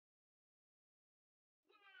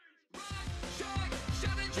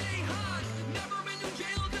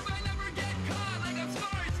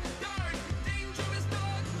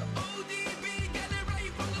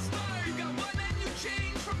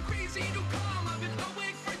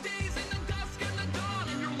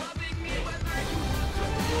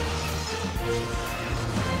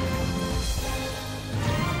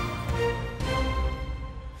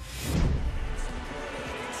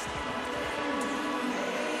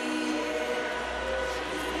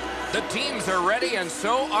The teams are ready, and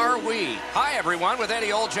so are we. Hi, everyone. With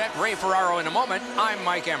Eddie Olczyk, Ray Ferraro in a moment, I'm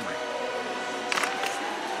Mike Emery.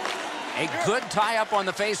 A good tie-up on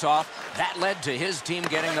the face-off. That led to his team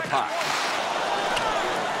getting the puck.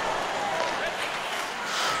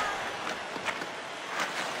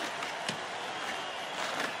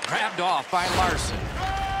 Grabbed off by Larson.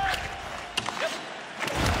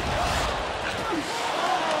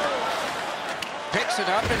 Picks it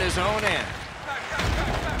up in his own end.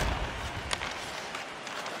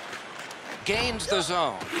 Gains the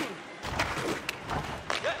zone.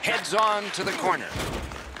 Heads on to the corner.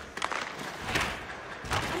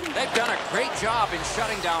 They've done a great job in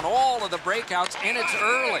shutting down all of the breakouts, and it's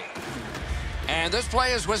early. And this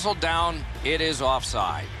play is whistled down. It is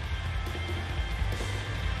offside.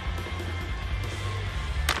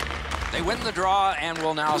 They win the draw and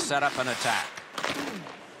will now set up an attack.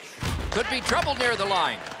 Could be trouble near the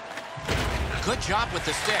line. Good job with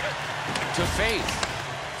the stick. To Faith.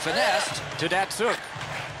 Finessed to Datsuk.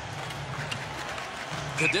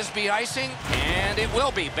 Could this be icing? And it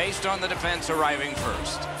will be, based on the defense arriving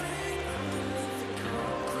first.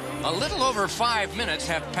 A little over 5 minutes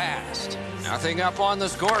have passed. Nothing up on the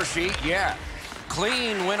score sheet yet.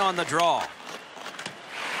 Clean win on the draw.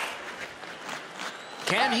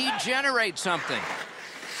 Can he generate something?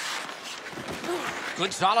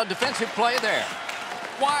 Good solid defensive play there.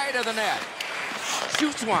 Wide of the net.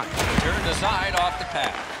 Shoots one. Turned aside off the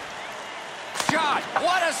pad. Shot.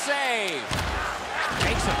 What a save.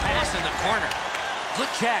 Takes a pass in the corner. Good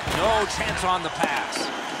check. No chance on the pass.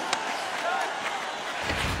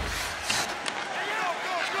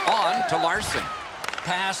 On to Larson.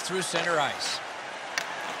 Pass through center ice.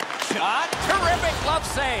 Shot. Terrific glove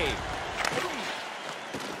save.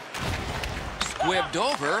 Squibbed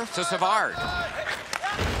over to Savard.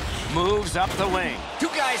 Moves up the wing. Two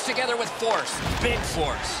guys together with force. Big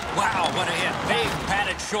force. Wow, what a hit. Big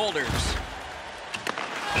padded shoulders.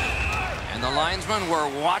 And the linesmen were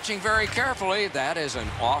watching very carefully. That is an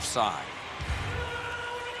offside.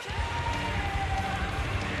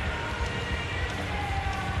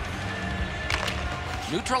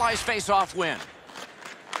 Neutralized face-off win.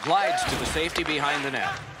 Glides to the safety behind the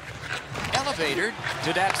net. Elevator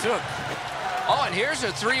to Datsuk. Oh, and here's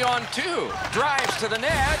a 3-on-2. Drives to the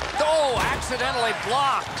net. Oh, accidentally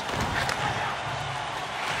blocked.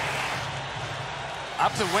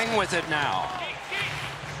 Up the wing with it now.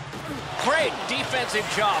 Great defensive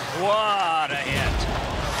job. What a hit.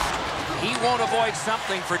 He won't avoid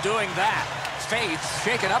something for doing that. Faith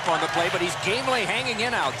shaken up on the play, but he's gamely hanging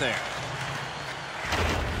in out there.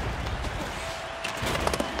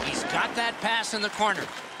 He's got that pass in the corner.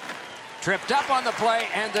 Tripped up on the play,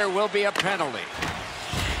 and there will be a penalty.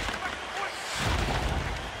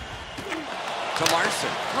 To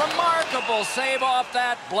Larson. Remarkable save off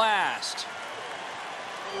that blast.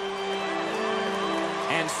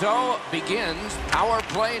 And so begins power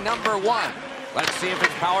play number 1. Let's see if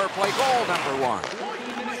it's power play goal number 1.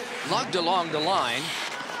 Lugged along the line.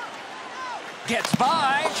 Gets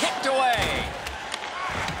by, kicked away.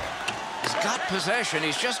 He's got possession.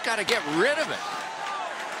 He's just got to get rid of it.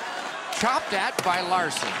 Chopped at by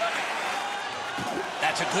Larson.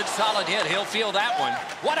 That's a good solid hit. He'll feel that one.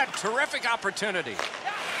 What a terrific opportunity.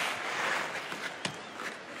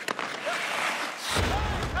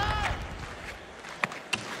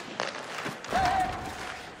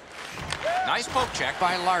 Nice poke check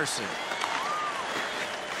by Larson.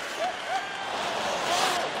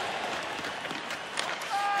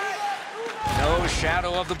 No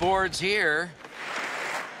shadow of the boards here.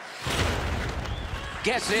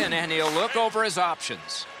 Gets in, and he'll look over his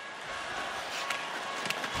options.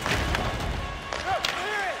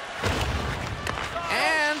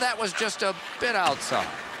 And that was just a bit outside.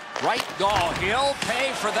 Right goal. He'll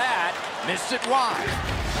pay for that. Missed it wide.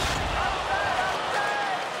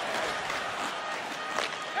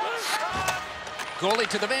 Goalie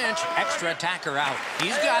to the bench. Extra attacker out.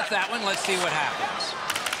 He's got that one. Let's see what happens.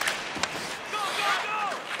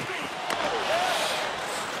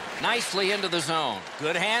 Nicely into the zone.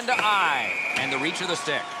 Good hand to eye. And the reach of the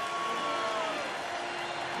stick.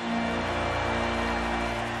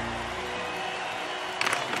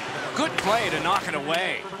 Good play to knock it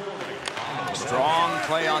away. Strong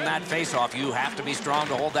play on that faceoff. You have to be strong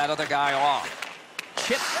to hold that other guy off.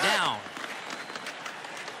 Chipped down.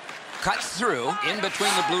 Cuts through. In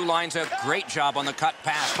between the blue lines. A great job on the cut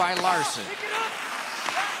pass by Larson.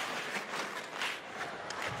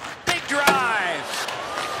 Big drive.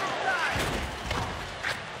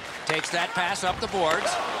 Takes that pass up the boards.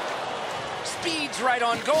 Speeds right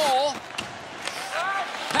on goal.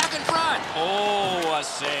 Back in front. Oh, a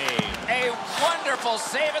save. A wonderful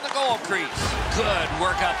save in the goal crease. Good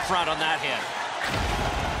work up front on that hit.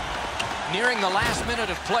 Nearing the last minute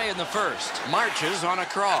of play in the first. Marches on a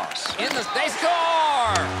cross. They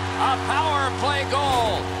score! A power play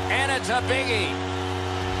goal, and it's a biggie.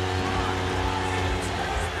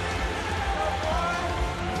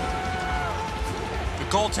 The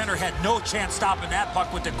goaltender had no chance stopping that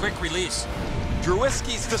puck with the quick release.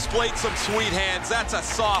 Drewiski's displayed some sweet hands. That's a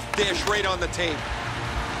soft dish right on the tape.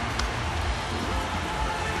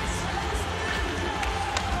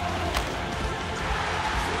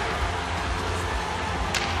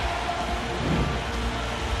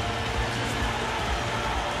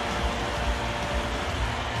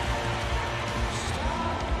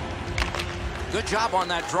 Good job on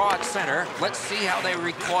that draw at center. Let's see how they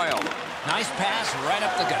recoil. Nice pass right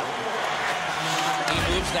up the gut.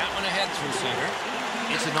 He moves that one ahead through center.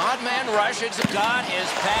 It's an odd man rush. It's got his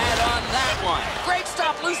pad on that one. Great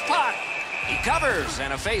stop, loose puck. He covers,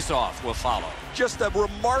 and a face-off will follow. Just a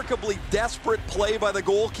remarkably desperate play by the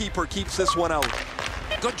goalkeeper keeps this one out.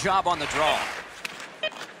 Good job on the draw.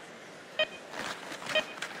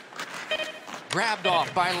 Grabbed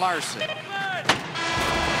off by Larson.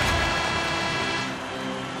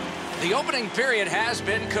 The opening period has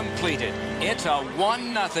been completed. It's a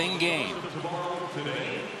 1-0 game.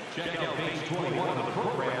 Check out page 21 of the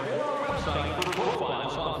program or our website for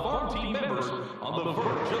profiles on farm team members on the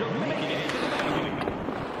verge of making it to the major league.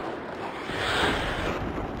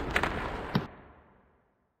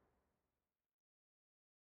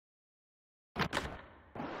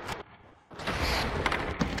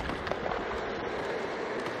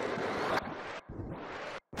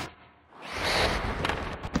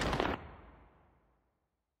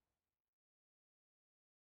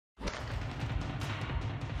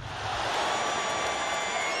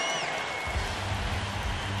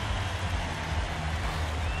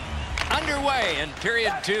 Underway in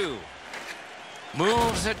period 2.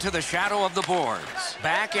 Moves it to the shadow of the boards.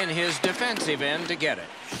 Back in his defensive end to get it.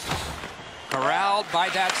 Corralled by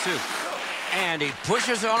Datsuk. And he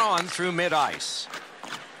pushes it on through mid-ice.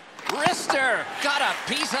 Wrister got a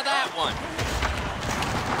piece of that one.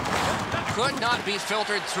 Could not be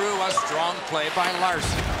filtered through. A strong play by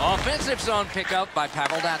Larson. Offensive zone pickup by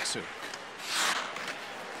Pavel Datsuk.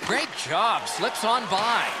 Great job. Slips on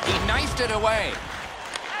by. He knifed it away.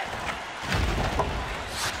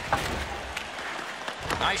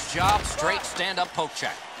 Nice job, straight stand-up poke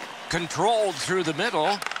check. Controlled through the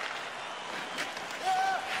middle.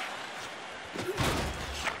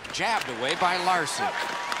 Jabbed away by Larson.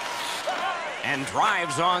 And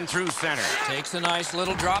drives on through center. Takes a nice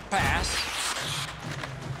little drop pass.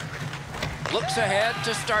 Looks ahead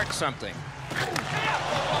to start something.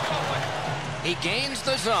 He gains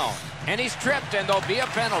the zone. And he's tripped, and there'll be a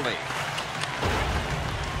penalty.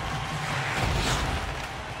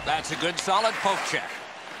 That's a good, solid poke check.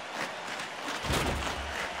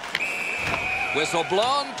 Whistle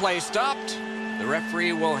blown, play stopped. The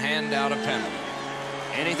referee will hand out a penalty.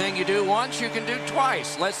 Anything you do once, you can do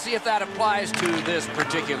twice. Let's see if that applies to this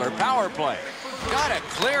particular power play. Gotta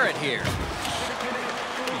clear it here.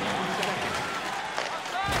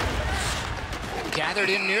 Gathered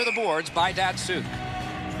in near the boards by Datsuk.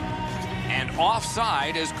 And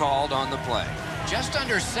offside is called on the play. Just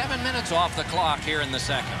under 7 minutes off the clock here in the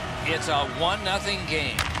second. It's a 1-0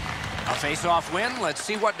 game. A face-off win. Let's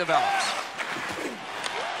see what develops.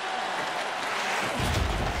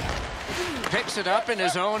 Picks it up in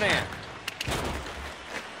his own end.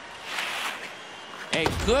 A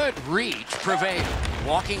good reach prevailed.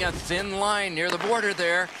 Walking a thin line near the border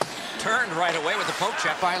there. Turned right away with the poke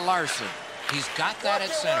check by Larson. He's got that at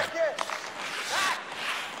center.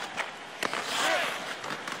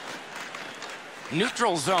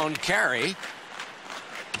 Neutral zone carry.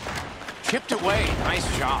 Chipped away.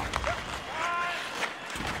 Nice job.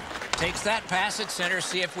 Takes that pass at center.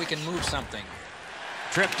 See if we can move something.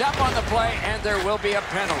 Tripped up on the play, and there will be a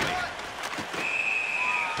penalty.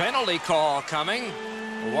 Penalty call coming.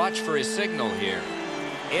 Watch for his signal here.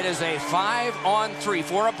 It is a 5-on-3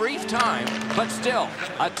 for a brief time, but still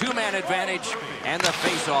a two-man advantage, and the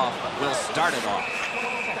face-off will start it off.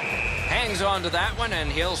 Hangs on to that one,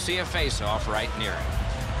 and he'll see a face-off right near it.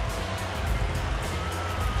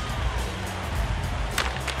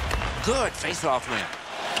 Good face-off win.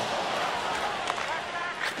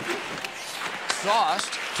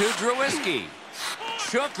 Sauced to Drewiski.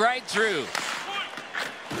 Shook right through.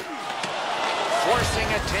 Forcing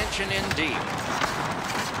attention in deep.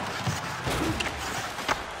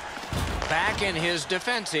 Back in his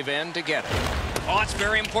defensive end to get it. Oh, it's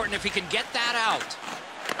very important if he can get that out.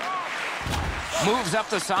 Moves up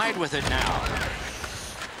the side with it now.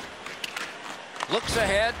 Looks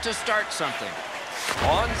ahead to start something.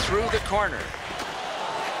 On through the corner.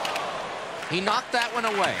 He knocked that one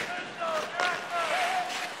away.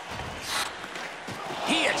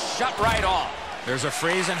 He is shut right off. There's a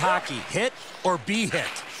phrase in hockey, hit or be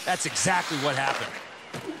hit. That's exactly what happened.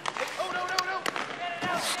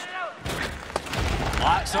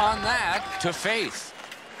 Lots on that to Faith.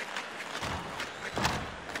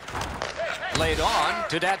 Laid on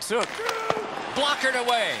to Datsuk. Blockered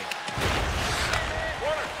away.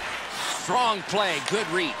 Strong play, good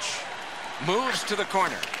reach. Moves to the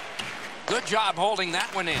corner. Good job holding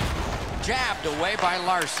that one in. Jabbed away by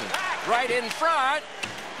Larson. Right in front.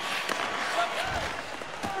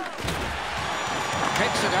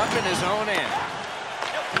 Picks it up in his own end.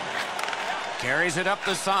 Carries it up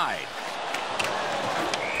the side.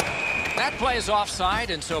 That play is offside,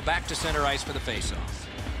 and so back to center ice for the faceoff.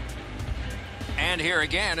 And here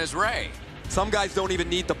again is Ray. Some guys don't even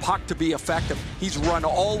need the puck to be effective. He's run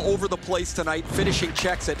all over the place tonight, finishing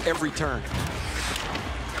checks at every turn.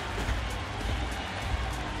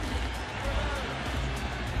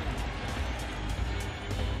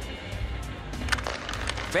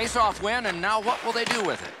 Face-off win, and now what will they do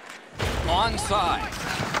with it? Onside.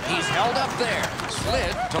 He's held up there.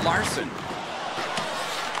 Slid to Larson.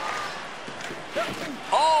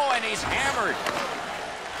 Oh, and he's hammered.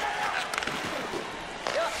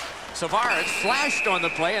 Savard flashed on the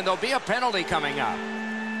play, and there'll be a penalty coming up.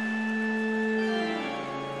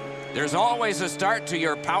 There's always a start to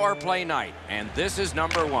your power play night, and this is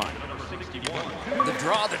number 1. The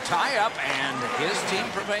draw, the tie-up, and his team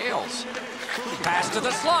prevails. Pass to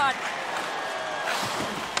the slot.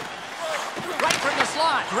 Right from the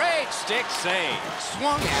slot. Great stick save.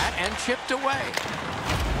 Swung at and chipped away.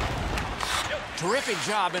 Terrific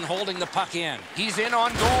job in holding the puck in. He's in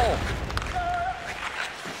on goal.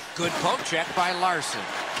 Good poke check by Larson.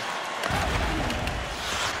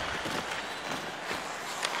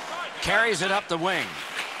 Carries it up the wing.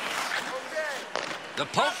 The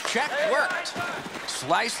poke check worked.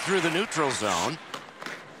 Sliced through the neutral zone.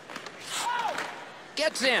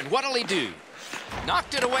 Gets in. What'll he do?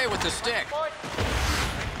 Knocked it away with the stick.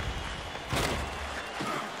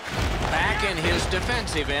 Back in his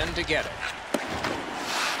defensive end to get it.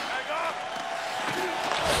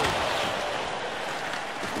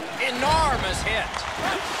 Enormous hit.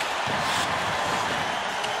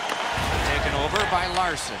 Taken over by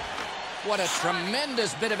Larson. What a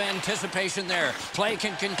tremendous bit of anticipation there. Play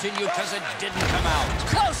can continue because it didn't come out.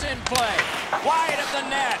 Close in play. Wide of the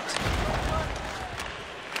net.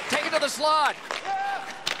 Take it to the slot.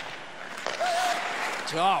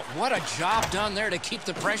 Oh, what a job done there to keep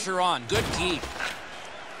the pressure on. Good keep.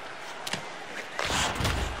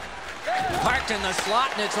 Parked in the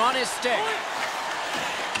slot, and it's on his stick.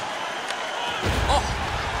 Oh,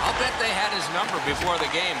 I'll bet they had his number before the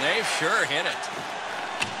game. They've sure hit it.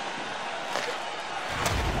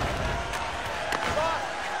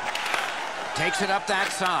 Takes it up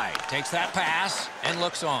that side. Takes that pass and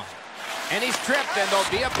looks on. And he's tripped, and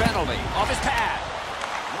there'll be a penalty off his pad.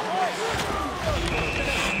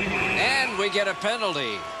 And we get a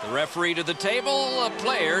penalty. The referee to the table, a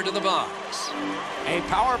player to the box. A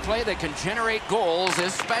power play that can generate goals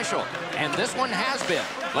is special, and this one has been.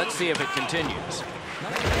 Let's see if it continues.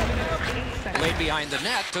 Laid behind the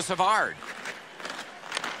net to Savard.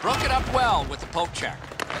 Broke it up well with the poke check.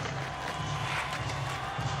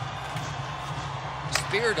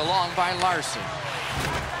 Speared along by Larson.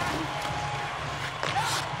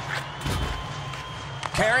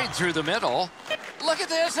 Carried through the middle. Look at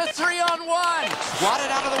this, a 3-on-1.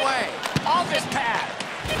 Swatted out of the way. Off his pad.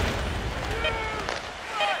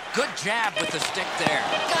 Good jab with the stick there.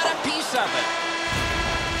 Got a piece of it.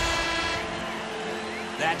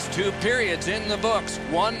 That's 2 periods in the books.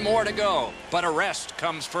 1 more to go, but a rest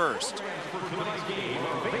comes first. Tonight's game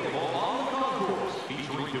available on the concourse,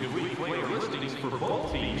 featuring complete player listings for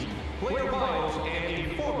both teams, player bios,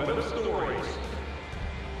 and informative stories.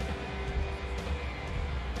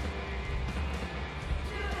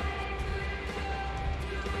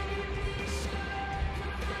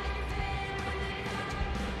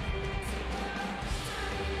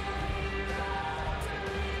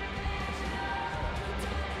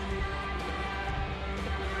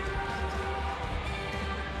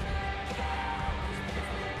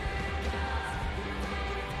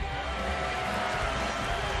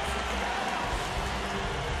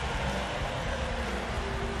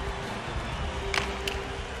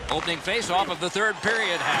 Opening face-off of the 3rd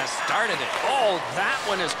period has started it. Oh, that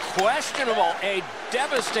one is questionable. A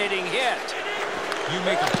devastating hit. You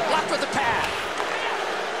make a block with the pad.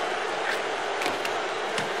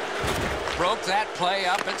 Broke that play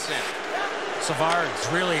up at center. Savard's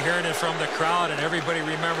really hearing it from the crowd, and everybody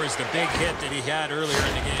remembers the big hit that he had earlier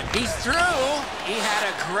in the game. He's through. He had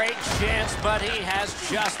a great chance, but he has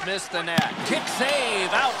just missed the net. Kick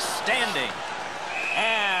save, outstanding.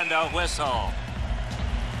 And a whistle.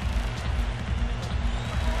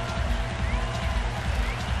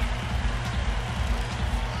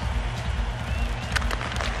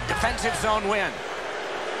 Defensive zone win.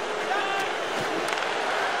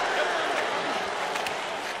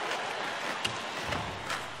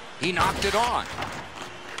 He knocked it on.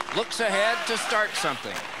 Looks ahead to start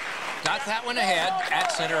something. Got that one ahead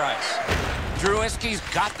at center ice. Drewski's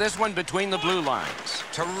got this one between the blue lines.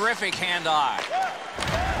 Terrific hand-eye.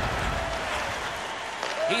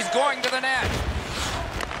 He's going to the net.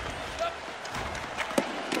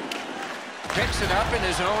 Picks it up in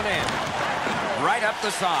his own end. Right up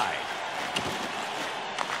the side.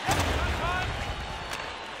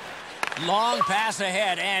 Long pass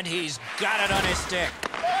ahead, and he's got it on his stick.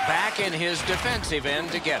 Back in his defensive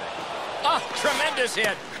end to get it. Oh, tremendous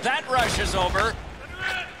hit. That rush is over.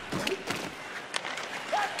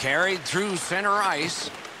 Carried through center ice.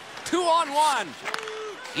 2-on-1.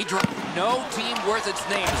 No team worth its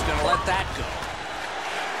name is going to let that go.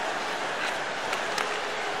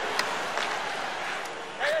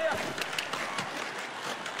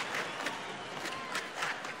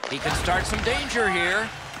 He can start some danger here.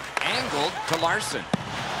 Angled to Larson.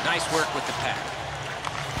 Nice work with the pack.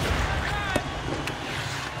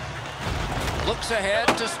 Looks ahead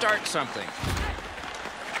to start something.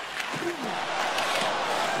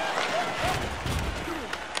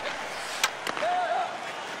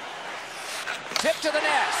 Tip to the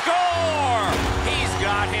net. Score! He's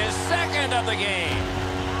got his second of the game.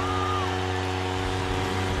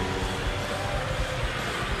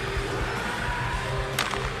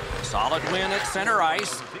 Solid win at center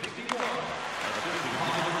ice.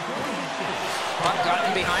 Puck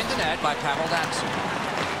gotten behind the net by Pavel Datsyuk.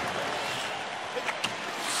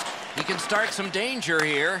 He can start some danger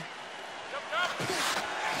here.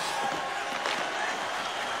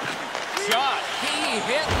 Shot. He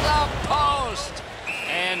hit the post.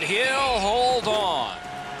 And he'll hold on.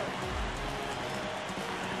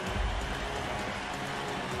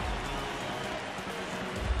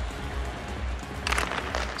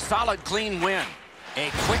 Solid, clean win. A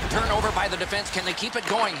quick turnover by the defense. Can they keep it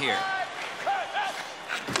going here?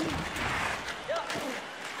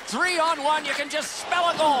 3-on-1. You can just spell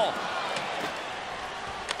a goal.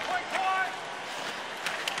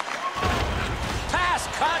 Pass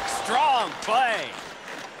cut. Strong play.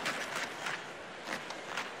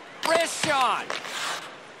 Wrist shot.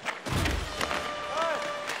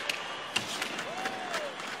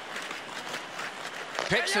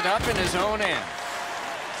 Picks it up in his own end.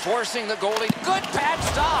 Forcing the goalie. Good pad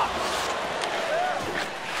stop.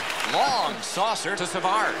 Long saucer to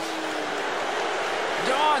Savard.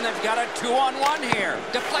 Dawn, they've got a 2-on-1 here.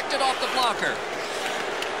 Deflected off the blocker.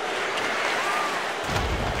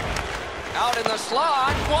 Out in the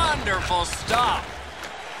slot. Wonderful stop.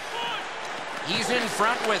 He's in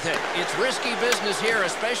front with it. It's risky business here,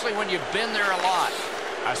 especially when you've been there a lot.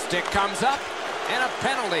 A stick comes up, and a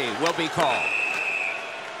penalty will be called.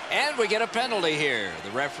 And we get a penalty here.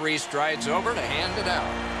 The referee strides over to hand it out.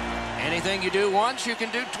 Anything you do once, you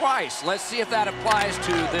can do twice. Let's see if that applies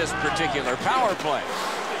to this particular power play.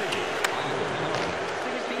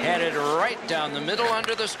 Headed right down the middle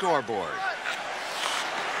under the scoreboard.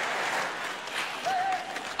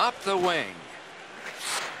 Up the wing.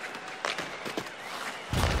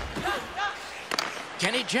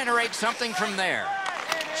 Can he generate something from there?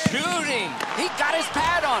 Shooting. He got his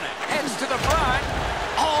pad on it. Heads to the front.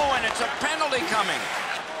 Oh, and it's a penalty coming.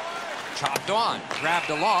 Chopped on. Grabbed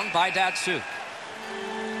along by Datsyuk.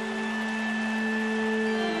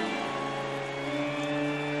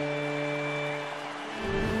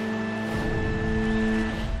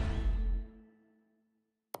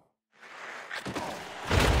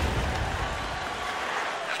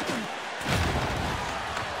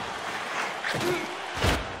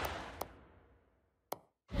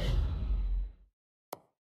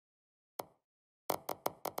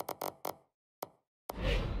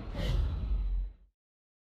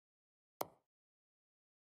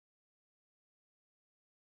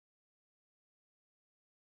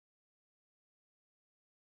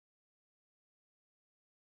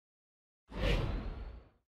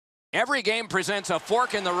 Every game presents a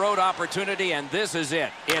fork-in-the-road opportunity, and this is it.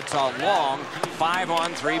 It's a long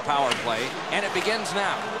 5-on-3 power play, and it begins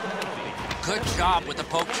now. Good job with the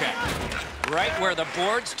poke check. Right where the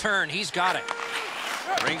boards turn, he's got it.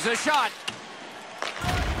 Brings a shot.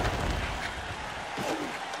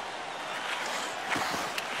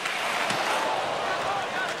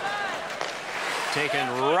 Taken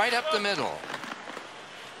right up the middle.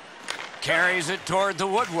 Carries it toward the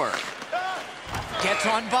woodwork. Gets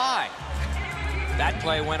on by. That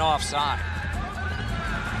play went offside.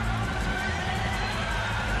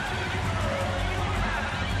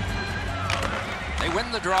 They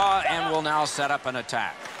win the draw and will now set up an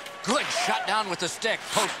attack. Good shot down with the stick.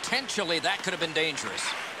 Potentially that could have been dangerous.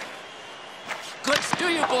 Good. Do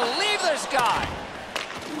you believe this guy?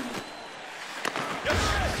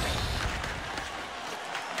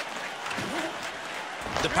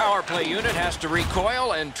 The power play unit has to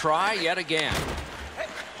recoil and try yet again.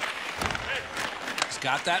 He's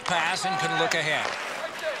got that pass and can look ahead.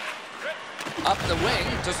 Up the wing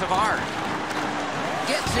to Savard.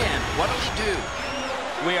 Gets in. What'll he do?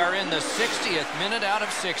 We are in the 60th minute out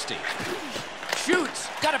of 60. Shoots.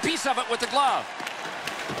 Got a piece of it with the glove.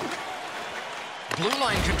 Blue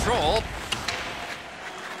line control.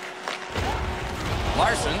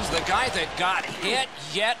 Larson's the guy that got hit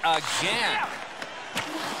yet again.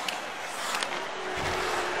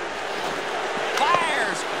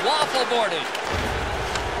 Fires. Waffle boarded.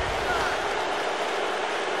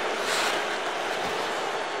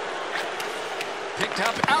 Picked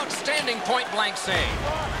up. Outstanding point-blank save.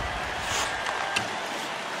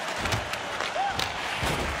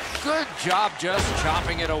 Good job just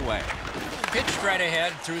chopping it away. Pitched right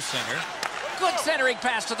ahead through center. Good centering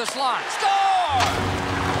pass to the slot. Score!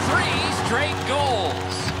 3 straight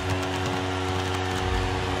goals.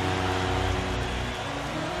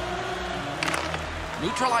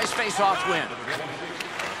 Neutralized face-off win.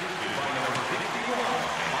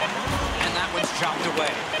 And that one's chopped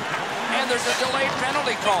away. And there's a delayed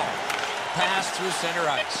penalty call. Pass through center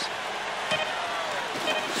ice.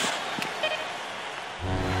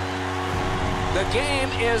 The game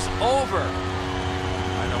is over.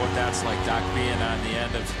 I know what that's like, Doc, being on the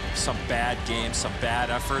end of some bad games, some bad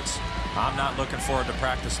efforts. I'm not looking forward to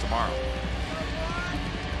practice tomorrow.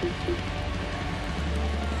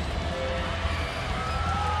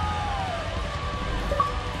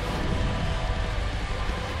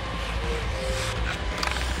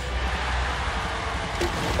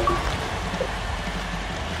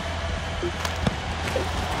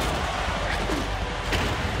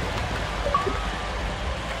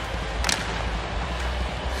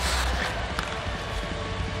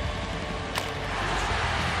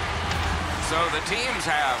 So the teams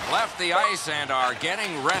have left the ice and are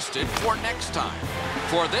getting rested for next time.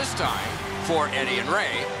 For this time, for Eddie and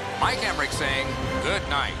Ray, Mike Emmerich saying good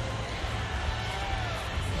night.